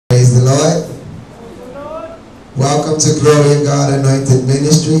Welcome to Glory in God Anointed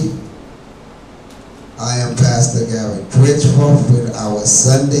Ministry. I am Pastor Gary Bridgeforth with our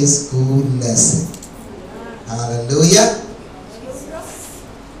Sunday school lesson. Hallelujah.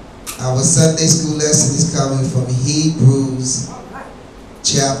 Our Sunday school lesson is coming from Hebrews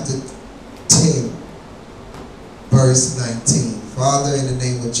chapter 10, verse 19. Father, in the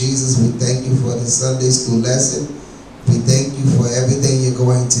name of Jesus, we thank you for the Sunday school lesson. We thank you for everything you're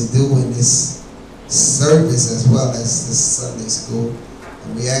going to do in this service as well as this Sunday school.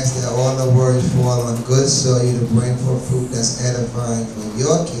 And we ask that all the words fall on good soil to bring forth fruit that's edifying for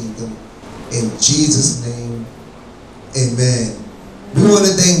your kingdom. In Jesus' name, amen. We want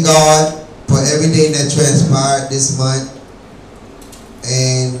to thank God for everything that transpired this month.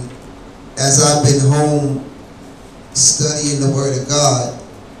 And as I've been home studying the Word of God,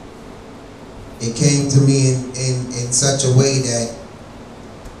 it came to me in such a way that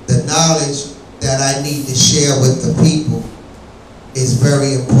the knowledge that I need to share with the people is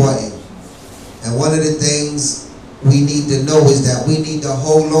very important. And one of the things we need to know is that we need to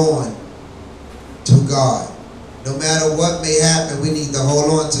hold on to God. No matter what may happen, we need to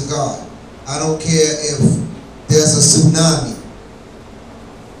hold on to God. I don't care if there's a tsunami,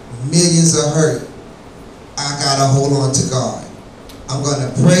 millions are hurt, I gotta hold on to God. I'm going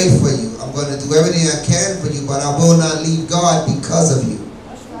to pray for you. I'm going to do everything I can for you, but I will not leave God because of you.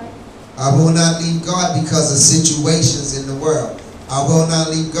 I will not leave God because of situations in the world. I will not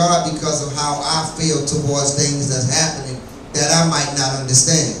leave God because of how I feel towards things that's happening that I might not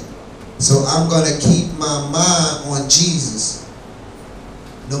understand. So I'm going to keep my mind on Jesus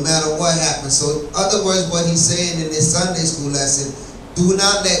no matter what happens. So in other words, what he's saying in this Sunday school lesson, do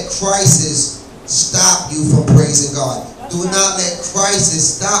not let crisis stop you from praising God. Do not let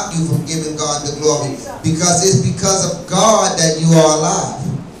crisis stop you from giving God the glory, because it's because of God that you are alive.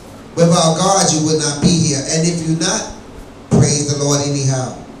 Without God, you would not be here. And if you're not, praise the Lord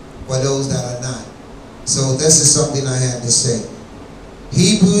anyhow for those that are not. So this is something I had to say.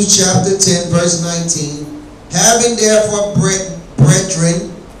 Hebrews chapter 10, verse 19. Having therefore,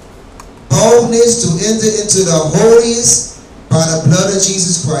 brethren, boldness to enter into the holiest by the blood of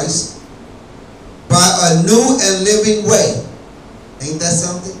Jesus Christ, by a new and living way. Ain't that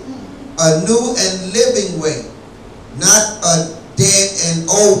something? A new and living way. Not a dead and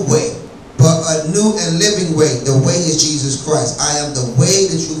old way, but a new and living way. The way is Jesus Christ. I am the way,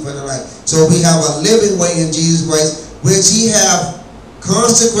 the truth, and the life. So we have a living way in Jesus Christ, which he have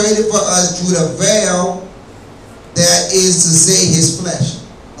consecrated for us through the veil, that is to say his flesh.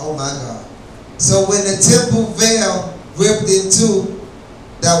 Oh my God. So when the temple veil ripped in two,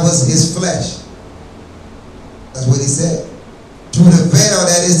 that was his flesh. That's what he said. Through the veil,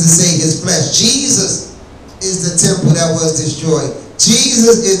 that is to say his flesh. Jesus is the temple that was destroyed.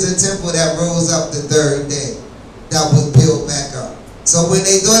 Jesus is the temple that rose up the third day, that was built back up. So when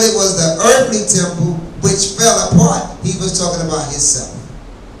they thought it was the earthly temple which fell apart, he was talking about himself.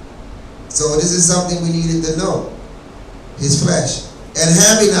 So this is something we needed to know. His flesh. And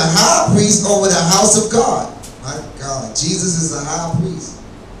having a high priest over the house of God. My God, Jesus is a high priest.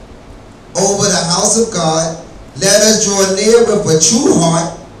 Over the house of God, let us draw near with a true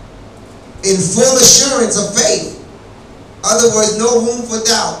heart, in full assurance of faith. Other words, no room for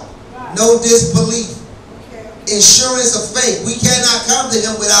doubt, no disbelief. Assurance of faith. We cannot come to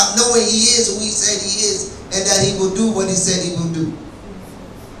him without knowing he is who he said he is, and that he will do what he said he will do.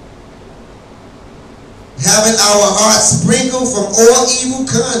 Having our hearts sprinkled from all evil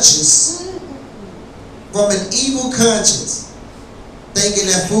conscience, from an evil conscience, thinking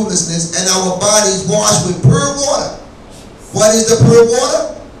that foolishness, and our bodies washed with pure water. What is the pure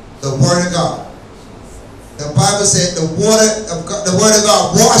water? The Word of God. The Bible said the Word of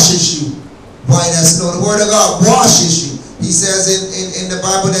God washes you white as snow. The Word of God washes you. He says in the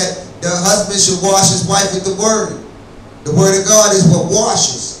Bible that the husband should wash his wife with the Word. The Word of God is what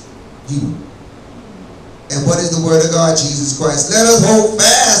washes you. And what is the Word of God? Jesus Christ. Let us hold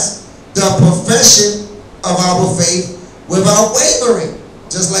fast the profession of our faith without wavering.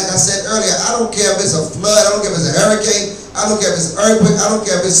 Just like I said earlier, I don't care if it's a flood, I don't care if it's a hurricane, I don't care if it's an earthquake, I don't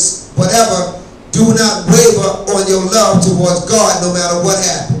care if it's whatever. Do not waver on your love towards God no matter what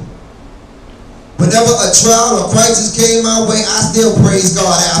happened. Whenever a trial or crisis came my way, I still praise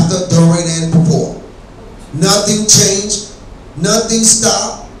God after, during, and before. Nothing changed. Nothing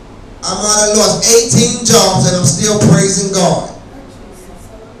stopped. I might have lost 18 jobs and I'm still praising God.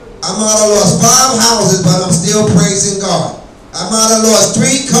 I might have lost 5 houses, but I'm still praising God. I might have lost 3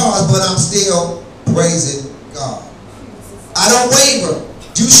 cars, but I'm still praising God. I don't waver.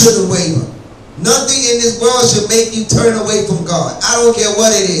 You shouldn't waver. Nothing in this world should make you turn away from God. I don't care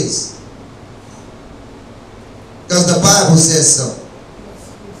what it is. Because the Bible says so.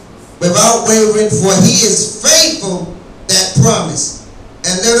 Without wavering, for he is faithful that promise.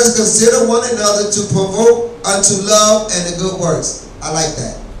 And let us consider one another to provoke unto love and the good works. I like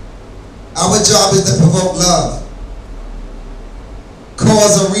that. Our job is to provoke love.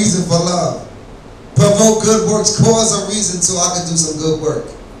 Cause a reason for love. Provoke good works. Cause a reason so I can do some good work.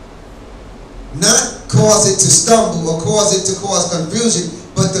 Not cause it to stumble or cause it to cause confusion,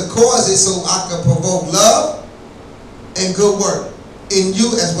 but to cause it so I can provoke love and good work in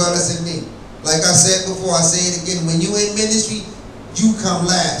you as well as in me. Like I said before, I say it again. When you in ministry, you come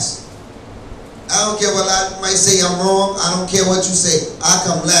last. I don't care what I might say I'm wrong. I don't care what you say. I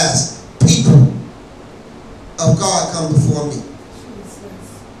come last. People of God come before me.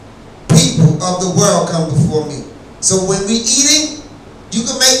 People of the world come before me. So when we eating, you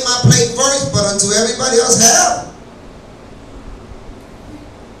can make my plate first, but until everybody else have,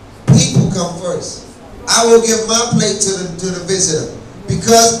 people come first. I will give my plate to the visitor,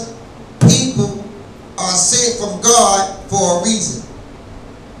 because people are sent from God for a reason.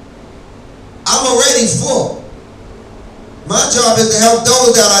 I'm already full. My job is to help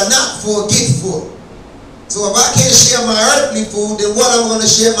those that are not full get full. So if I can't share my earthly food, then what I'm going to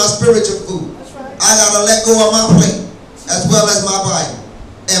share my spiritual food? Right. I got to let go of my plate, as well as my Bible,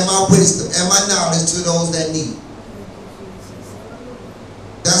 and my wisdom, and my knowledge to those that need.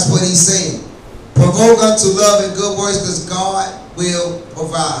 That's what he's saying. Provoke unto love and good works, because God will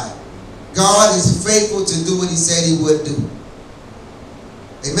provide. God is faithful to do what he said he would do.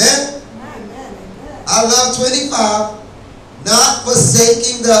 Amen? Amen. I love 25. Not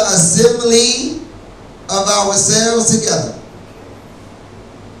forsaking the assembly of ourselves together.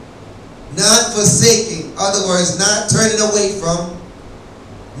 Not forsaking. Other words, not turning away from,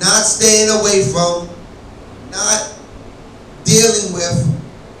 not staying away from, not dealing with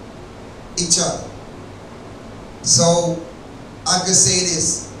each other. So I could say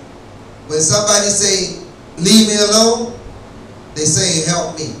this. When somebody say, leave me alone, they say,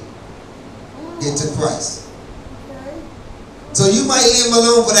 help me get to Christ. So you might leave them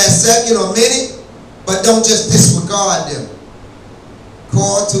alone for that second or minute, but don't just disregard them.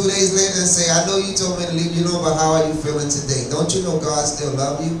 Call 2 days later and say, I know you told me to leave you alone, but how are you feeling today? Don't you know God still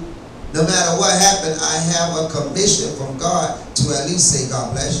loves you? No matter what happened, I have a commission from God to at least say,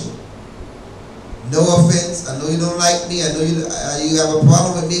 God bless you. No offense. I know you don't like me. I know you have a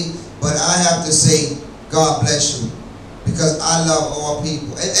problem with me, but I have to say, God bless you, because I love all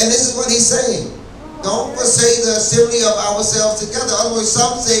people. And this is what he's saying. Don't forsake the assembly of ourselves together. Otherwise,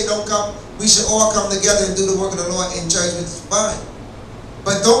 some say don't come. We should all come together and do the work of the Lord in church, which is fine.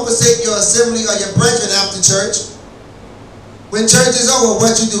 But don't forsake your assembly or your brethren after church. When church is over,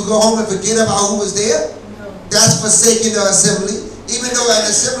 what you do? Go home and forget about who was there? No. That's forsaking the assembly. Even though an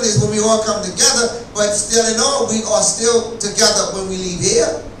assembly is when we all come together, but still in all, we are still together when we leave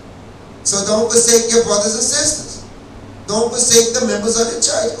here. So don't forsake your brothers and sisters. Don't forsake the members of the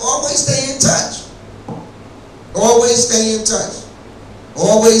church. Always stay in touch. Always stay in touch.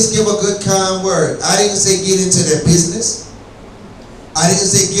 Always give a good, kind word. I didn't say get into their business. I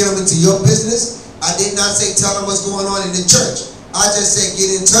didn't say get them into your business. I did not say tell them what's going on in the church. I just said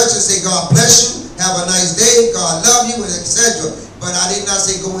get in touch and say God bless you, have a nice day, God love you, and etc. But I did not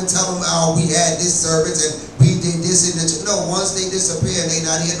say go and tell them, oh, we had this service and we did this and that. No, once they disappear and they're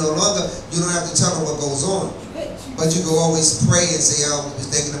not here no longer, you don't have to tell them what goes on. But you can always pray and say, oh, we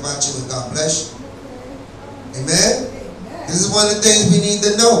was thinking about you and God bless you. Amen? This is one of the things we need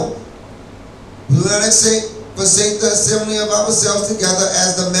to know. We will not forsake the assembly of ourselves together,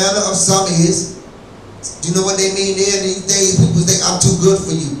 as the manner of some is. Do you know what they mean there? These days people think, I'm too good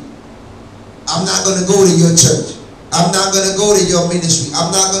for you. I'm not going to go to your church. I'm not going to go to your ministry. I'm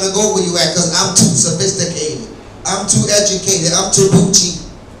not going to go where you at because I'm too sophisticated. I'm too educated. I'm too bougie.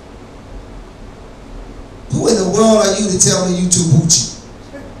 Who in the world are you to tell me you too bougie?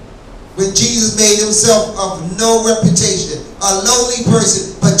 When Jesus made himself of no reputation, a lowly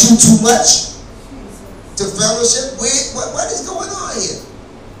person, but you too much to fellowship with? What is going on here?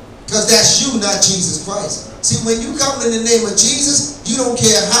 Because that's you, not Jesus Christ. See, when you come in the name of Jesus, you don't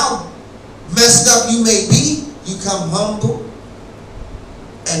care how messed up you may be, you come humble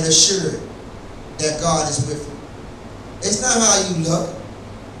and assured that God is with you. It's not how you look.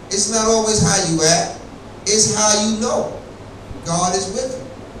 It's not always how you act. It's how you know God is with you.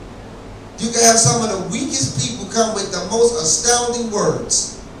 You can have some of the weakest people come with the most astounding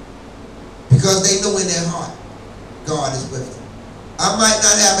words because they know in their heart God is with them. I might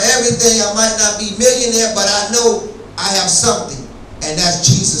not have everything, I might not be millionaire, but I know I have something, and that's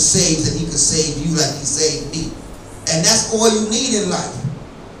Jesus saves, and he can save you like he saved me. And that's all you need in life.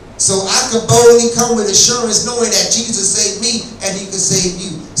 So I could boldly come with assurance knowing that Jesus saved me and he could save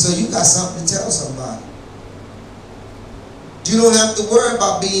you. So you got something to tell somebody. You don't have to worry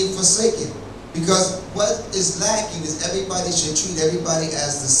about being forsaken. Because what is lacking is everybody should treat everybody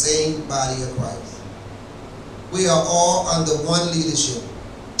as the same body of Christ. We are all under one leadership,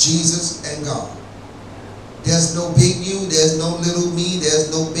 Jesus and God. There's no big you, there's no little me, there's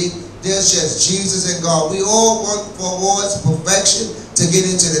just Jesus and God. We all work towards perfection to get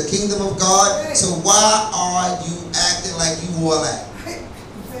into the kingdom of God. So why are you acting like you all act?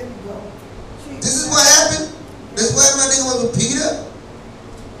 This is what happened. This is what happened with Peter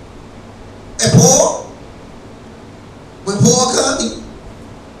and Paul. When Paul came,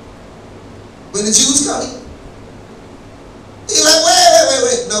 when the Jews come, he's like,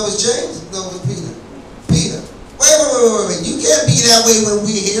 wait. No, it was James. No, it was Peter. Wait. You can't be that way when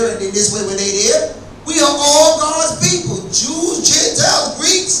we're here and then this way when they're there. We are all God's people. Jews, Gentiles,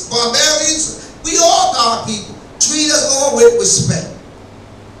 Greeks, barbarians. We all God's people. Treat us all with respect.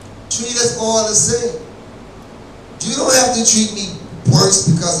 Treat us all the same. You don't have to treat me worse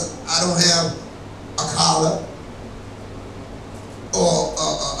because I don't have a collar or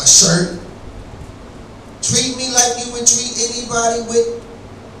a shirt. Treat me like you would treat anybody with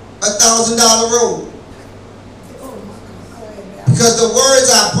 $1,000 robe. Because the words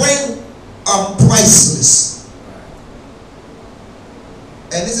I bring are priceless.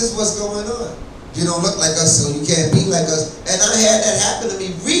 And this is what's going on. You don't look like us, so you can't be like us. And I had that happen to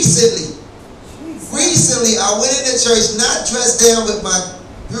me recently. Recently, I went into church not dressed down with my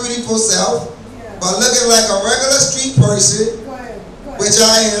beautiful self, but looking like a regular street person, which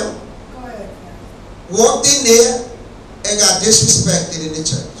I am. Walked in there and got disrespected in the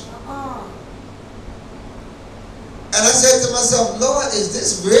church. And I said to myself, Lord, is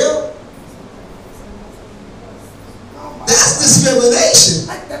this real? That's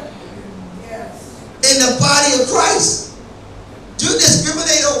discrimination in the body of Christ. You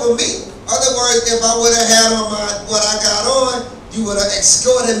discriminate over me. In other words, if I would have had on what I got on, you would have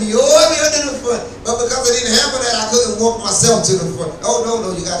escorted me all the way to the front. But because I didn't have that, I couldn't walk myself to the front. Oh,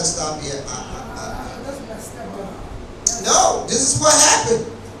 no, you got to stop here. No, this is what happened.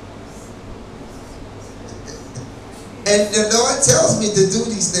 And the Lord tells me to do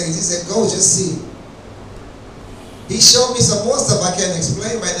these things. He said, go, just see. He showed me some more stuff I can't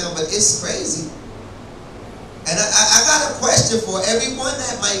explain right now, but it's crazy. And I got a question for everyone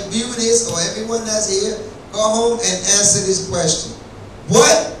that might view this or everyone that's here. Go home and answer this question.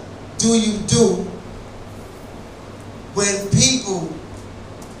 What do you do when people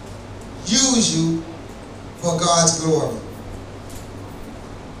use you for God's glory?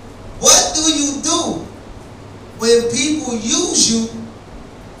 What do you do when people use you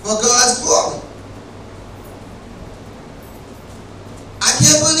for God's glory? I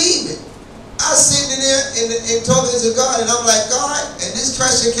can't believe it. I was sitting there and talking to God, and I'm like, God, and this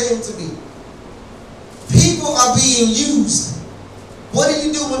question came to me. People are being used. What do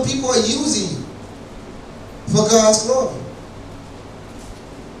you do when people are using you for God's glory?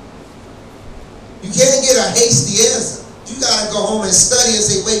 You can't get a hasty answer. You got to go home and study and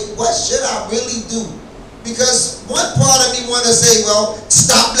say, wait, what should I really do? Because one part of me want to say, well,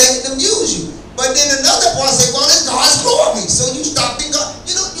 stop letting them use you. But then another part say, well, it's God's glory. So you stop being God.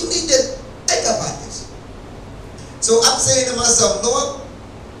 You know, you need to think about this. So I'm saying to myself, Lord,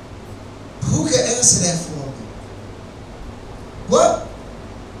 who can answer that for me? What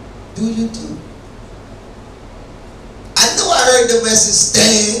do you do? I know I heard the message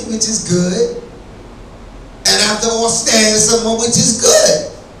stand, which is good. And after all, stand somewhere, which is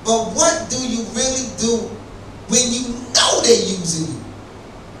good. But what do you really do when you know they're using you?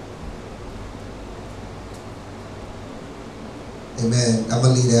 Amen. I'm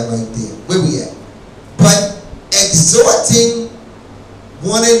going to leave that right there. Where we at? But exhorting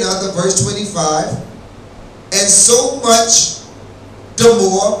one another, verse 25, and so much the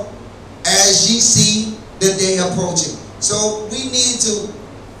more as ye see the day approaching. So we need to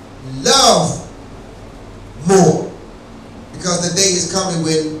love more, because the day is coming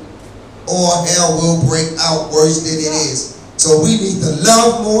when all hell will break out worse than it is. So we need to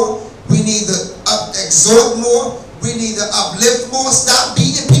love more. We need to exhort more. We need to uplift more. Stop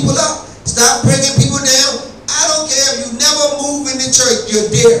beating people up. Stop bringing people down. I don't care if you never move in the church, you're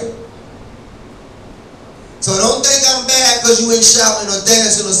there. So don't think I'm bad because you ain't shouting or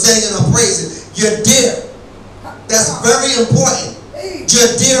dancing or singing or praising. You're there. That's very important.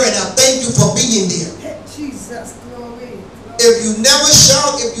 You're there, and I thank you for being there. Jesus, glory. If you never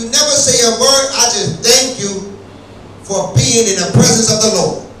shout, if you never say a word, I just thank you for being in the presence of the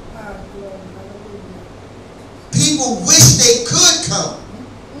Lord. People wish they could come,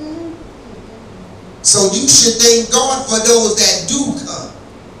 So you should thank God for those that do come.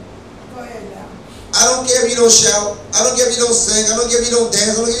 Go ahead now. I don't care if you don't shout. I don't care if you don't sing. I don't care if you don't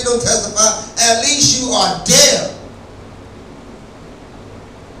dance. I don't care if you don't testify. At least you are there.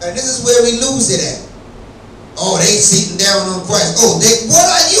 And this is where we lose it at. Oh, they sitting down on Christ. Oh, what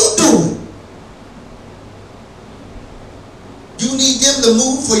are you doing? You need them to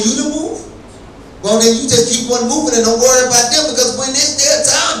move for you to move? Well, then you just keep on moving and don't worry about them, because when it's their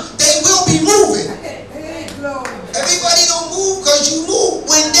time, they will be moving. Everybody don't move because you move.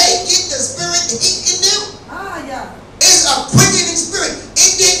 When they get the spirit heat in them, it's a quickening spirit.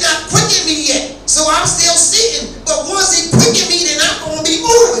 It did not quicken me yet, so I'm still sitting. But once it quicken me, then I'm going to be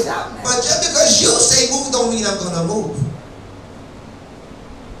moving. But just because you say move don't mean I'm going to move.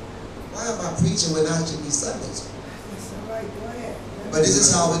 Why am I preaching when I should be Sundays? But this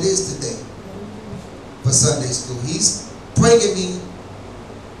is how it is today for Sunday school. He's bringing me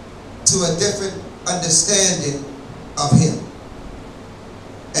to a different understanding of him.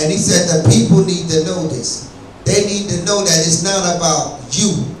 And he said the people need to know this. They need to know that it's not about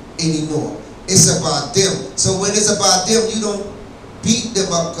you anymore. It's about them. So when it's about them, you don't beat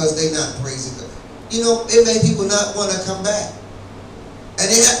them up because they're not praising God. You know, it made people not want to come back. And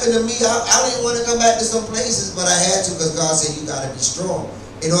it happened to me. I didn't want to come back to some places, but I had to, because God said you got to be strong.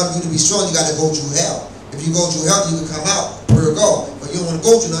 In order for you to be strong, you got to go through hell. If you go through hell, you can come out pure gold. But you don't want to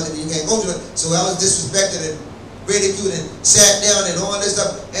go through nothing, you can't go through nothing. So I was disrespected and ridiculed and sat down and all this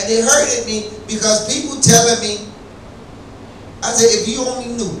stuff. And it hurted me, because people telling me, I said, if you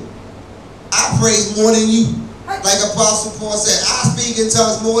only knew, I praise more than you. Like Apostle Paul said, I speak in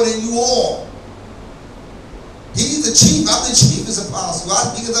tongues more than you all. He's the chief. I'm the chiefest apostle.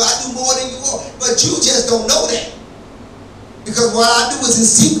 I speak in tongues. I do more than you all. But you just don't know that. Because what I do is in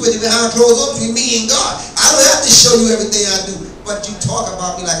secret and behind closed doors between me and God. I don't have to show you everything I do. But you talk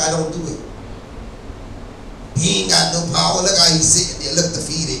about me like I don't do it. He ain't got no power. Look how he's sitting there. Look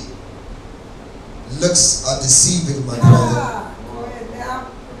defeated. Looks are deceiving, my brother. Go ahead now.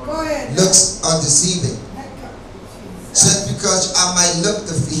 Go ahead. Looks are deceiving. Just because I might look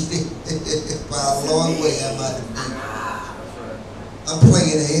defeated, by a long way am I defeated. I'm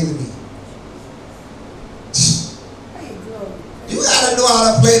playing the enemy. You gotta know how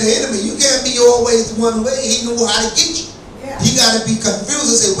to play the enemy. You can't be always one way. He knew how to get you. You gotta be confused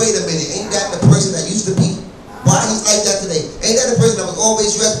and say, wait a minute, ain't that the person that used to be? Why he's like that today? Ain't that the person that was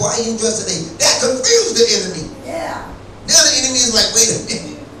always dressed? Why he ain't dressed today? That confused the enemy. Now the enemy is like, wait a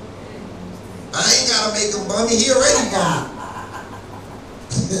minute. I ain't gotta make him bummy. He already bummy.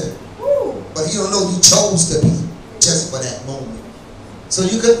 But he don't know you chose to be just for that moment. So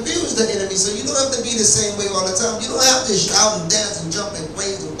you confuse the enemy. So you don't have to be the same way all the time. You don't have to shout and dance and jump and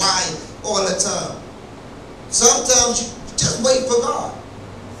praise and whine all the time. Sometimes you just wait for God.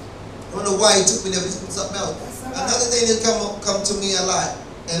 I don't know why he took me there, but he's put something else. Another thing that come to me a lot.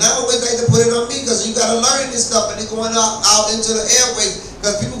 And I always like to put it on me, because you got to learn this stuff, and it's going out into the airways,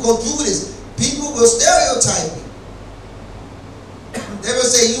 because people go through this. People will stereotype you. They will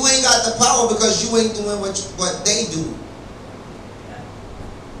say you ain't got the power because you ain't doing what they do.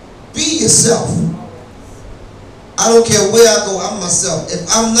 Be yourself. I don't care where I go, I'm myself. If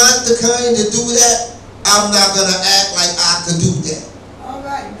I'm not the kind to do that, I'm not going to act like I could do that. All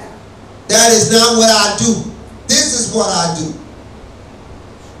right now. That is not what I do. This is what I do.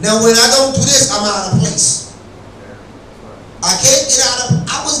 Now when I don't do this, I'm out of place. I can't get out of,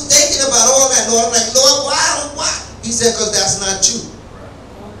 I was thinking about all that, Lord. I'm like, Lord, why? He said, because that's not you.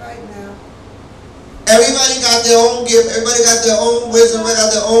 All right now. Everybody got their own gift. Everybody got their own wisdom. Everybody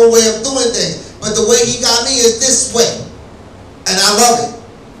got their own way of doing things. But the way he got me is this way. And I love it.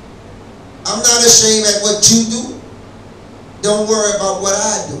 I'm not ashamed at what you do. Don't worry about what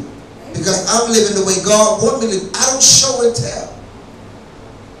I do. Because I'm living the way God wants me to live. I don't show and tell.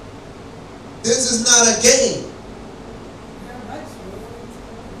 This is not a game.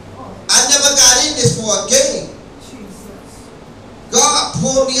 I never got in this for a game. God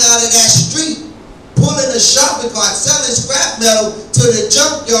pulled me out of that street, pulling a shopping cart, selling scrap metal to the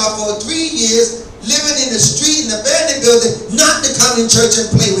junkyard for 3 years, living in the street in the abandoned building, not to come in church and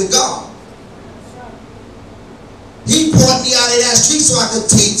play with God. He brought me out of that street so I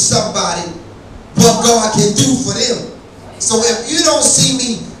could teach somebody what God can do for them. So if you don't see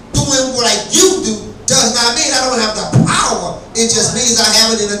me doing what you do, does not mean I don't have the power. It just means I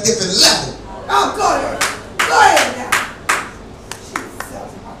have it in a different level. Oh, go ahead. Go ahead now.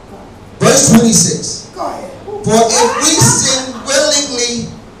 Verse 26. Go ahead. For if we sin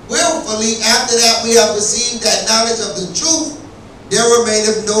willfully, after that we have received that knowledge of the truth, there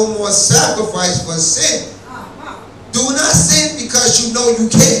remaineth no more sacrifice for sin. Do not sin because you know you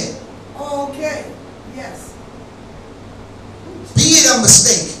can. Okay.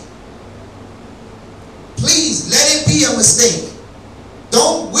 mistake. Please let it be a mistake.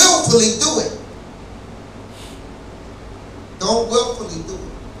 Don't willfully do it. Don't willfully do it.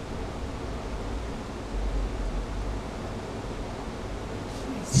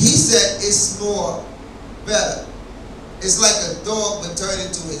 He said it's more better. It's like a dog returning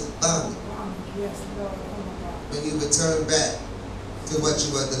to his vomit when you return back to what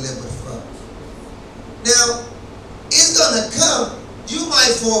you were delivered from. Now, it's going to come. You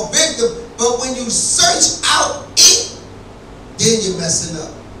might fall victim, but when you search out it, then you're messing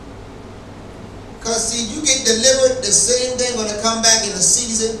up. Because see, you get delivered, the same thing going to come back in a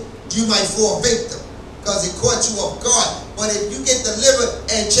season, you might fall victim because it caught you off guard. But if you get delivered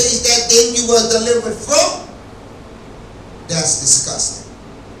and chase that thing you were delivered from, that's disgusting.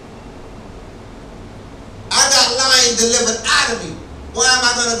 I got lying delivered out of me. Why am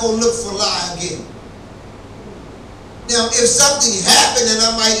I going to go look for lie again? Now, if something happened and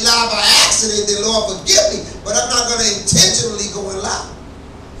I might lie by accident, then Lord forgive me. But I'm not going to intentionally go and lie.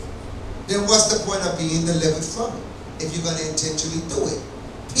 Then what's the point of being delivered from it if you're going to intentionally do it?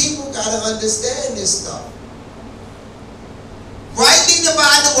 People got to understand this stuff. Rightly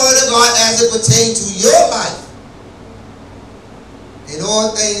divide the word of God as it pertains to your life. In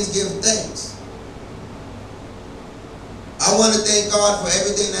all things give thanks. I want to thank God for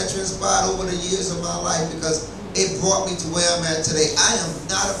everything that transpired over the years of my life because it brought me to where I'm at today. I am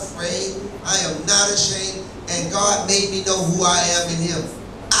not afraid. I am not ashamed. And God made me know who I am in Him.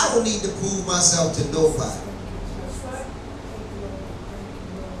 I don't need to prove myself to nobody.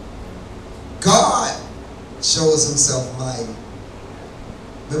 God shows Himself mighty.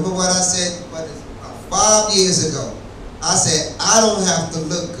 Remember what I said 5 years ago? I said, I don't have to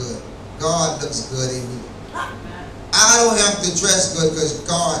look good. God looks good in me. I don't have to dress good because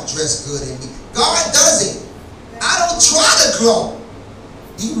God dressed good in me. God does it. I don't try to glow.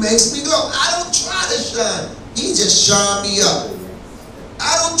 He makes me glow. I don't try to shine. He just shine me up.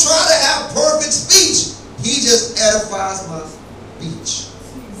 I don't try to have perfect speech. He just edifies my speech.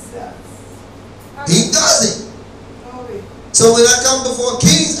 He does it. So when I come before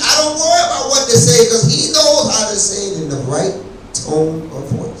kings, I don't worry about what they say because He knows how to say it in the right tone of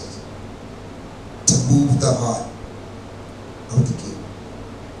voice to move the heart of the king.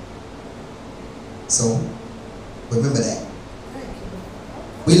 So remember that.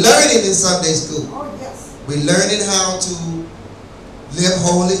 We learn it in Sunday school. We learning how to live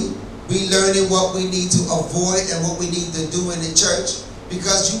holy. We learning what we need to avoid and what we need to do in the church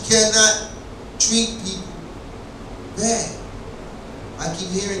because you cannot treat people bad. I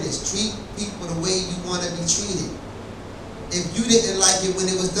keep hearing this. Treat people the way you want to be treated. If you didn't like it when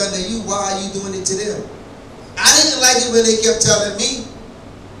it was done to you, why are you doing it to them? I didn't like it when they kept telling me,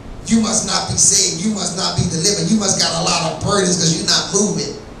 you must not be saved, you must not be delivered, you must got a lot of burdens because you're not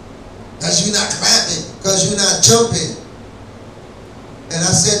moving, because you're not clapping, because you're not jumping. And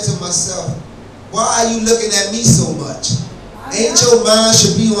I said to myself, why are you looking at me so much? Ain't your mind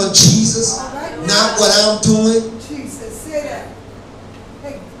should be on Jesus, not what I'm doing?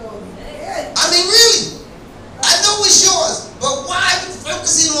 I mean, really, I know it's yours, but why are you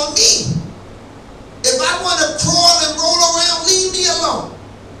focusing on me? If I want to crawl and roll around, leave me alone.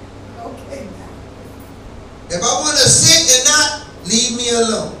 Okay. If I want to sit and not, leave me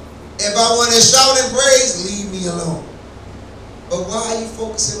alone. If I want to shout and praise, leave me alone. But why are you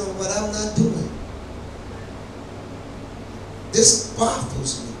focusing on what I'm not doing? This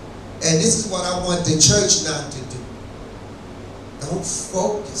baffles me. And this is what I want the church not to do. Don't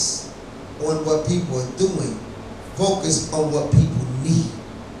focus on what people are doing. Focus on what people need.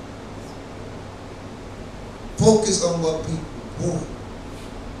 Focus on what people want.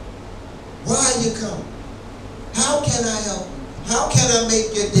 Why you come? How can I help you? How can I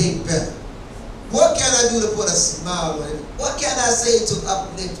make your day better? What can I do to put a smile on it? What can I say to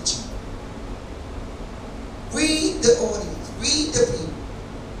uplift you? Read the audience. Read the people.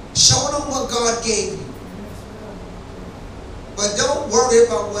 Show them what God gave you. But don't worry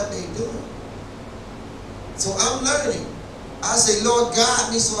about what they're doing. So I'm learning. I say, Lord, guide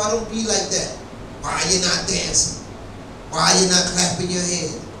me so I don't be like that. Why are you not dancing? Why are you not clapping your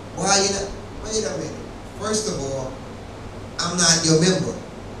hands? Why are you not? Wait a minute. First of all, I'm not your member.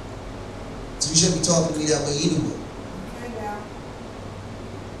 So you shouldn't be talking to me that way anyway.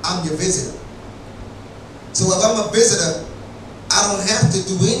 I'm your visitor. So if I'm a visitor, I don't have to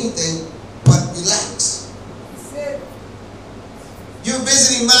do anything but relax. You're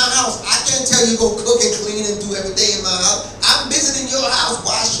visiting my house. I can't tell you go cook and clean and do every day in my house. I'm visiting your house.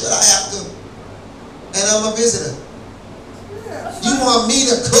 Why should I have to? And I'm a visitor. You want me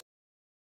to cook